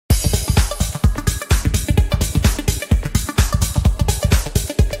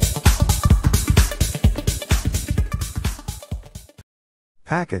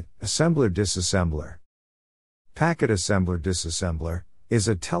Packet Assembler Disassembler. Packet Assembler Disassembler is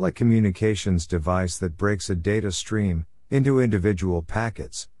a telecommunications device that breaks a data stream into individual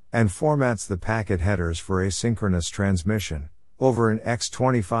packets and formats the packet headers for asynchronous transmission over an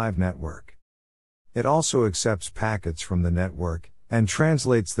X25 network. It also accepts packets from the network and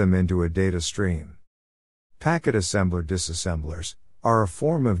translates them into a data stream. Packet assembler disassemblers are a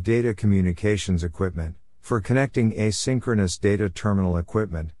form of data communications equipment for connecting asynchronous data terminal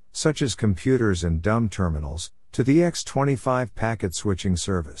equipment, such as computers and dumb terminals, to the X25 packet switching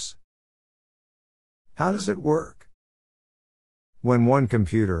service. How does it work? When one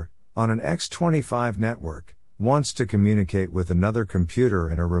computer, on an X25 network, wants to communicate with another computer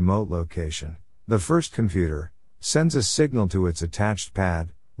in a remote location, the first computer sends a signal to its attached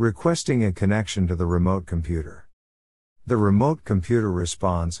pad, requesting a connection to the remote computer. The remote computer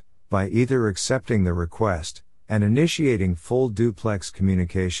responds by either accepting the request and initiating full-duplex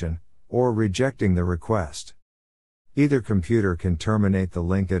communication, or rejecting the request. Either computer can terminate the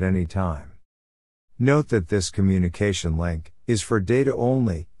link at any time. Note that this communication link is for data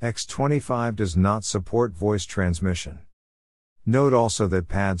only. X25 does not support voice transmission. Note also that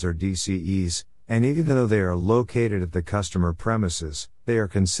pads are DCEs, and even though they are located at the customer premises, they are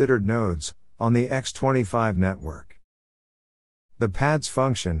considered nodes on the X25 network. The pad's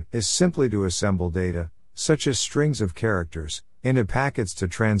function is simply to assemble data, such as strings of characters, into packets to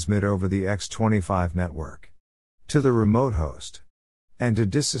transmit over the X25 network to the remote host, and to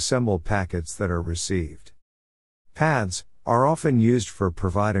disassemble packets that are received. Pads are often used for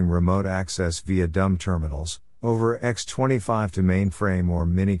providing remote access via dumb terminals over X25 to mainframe or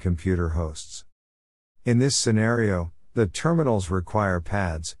mini-computer hosts. In this scenario, the terminals require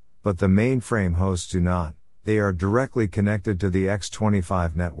pads, but the mainframe hosts do not. They are directly connected to the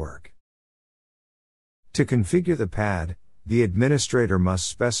X25 network. To configure the pad, the administrator must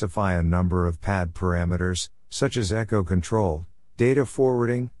specify a number of pad parameters, such as echo control, data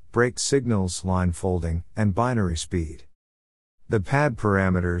forwarding, break signals, line folding, and binary speed. The pad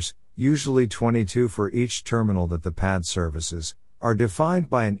parameters, usually 22 for each terminal that the pad services, are defined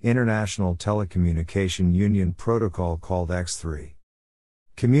by an International Telecommunication Union protocol called X3.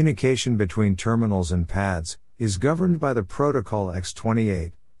 Communication between terminals and pads is governed by the protocol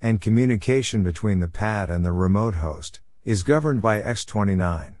X28, and communication between the pad and the remote host is governed by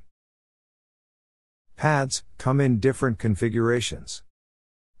X29. Pads come in different configurations.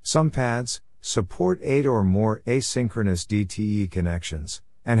 Some pads support 8 or more asynchronous DTE connections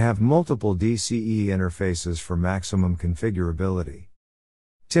and have multiple DCE interfaces for maximum configurability.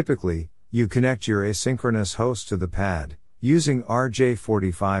 Typically, you connect your asynchronous host to the pad using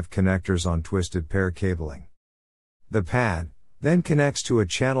RJ45 connectors on twisted pair cabling. The pad then connects to a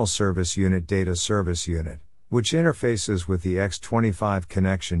channel service unit data service unit, which interfaces with the X25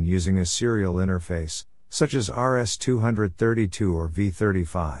 connection using a serial interface, such as RS232 or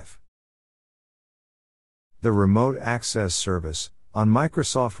V35. The Remote Access Service, on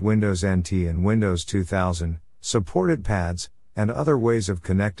Microsoft Windows NT and Windows 2000, supported pads and other ways of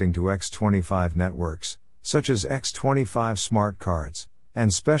connecting to X25 networks, such as X25 smart cards,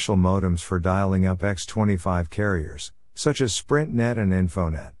 and special modems for dialing up X25 carriers, such as SprintNet and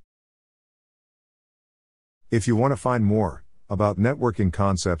InfoNet. If you want to find more about networking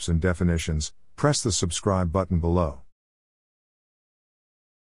concepts and definitions, press the subscribe button below.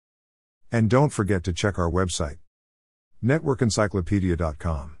 And don't forget to check our website,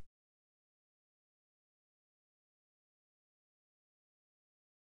 networkencyclopedia.com.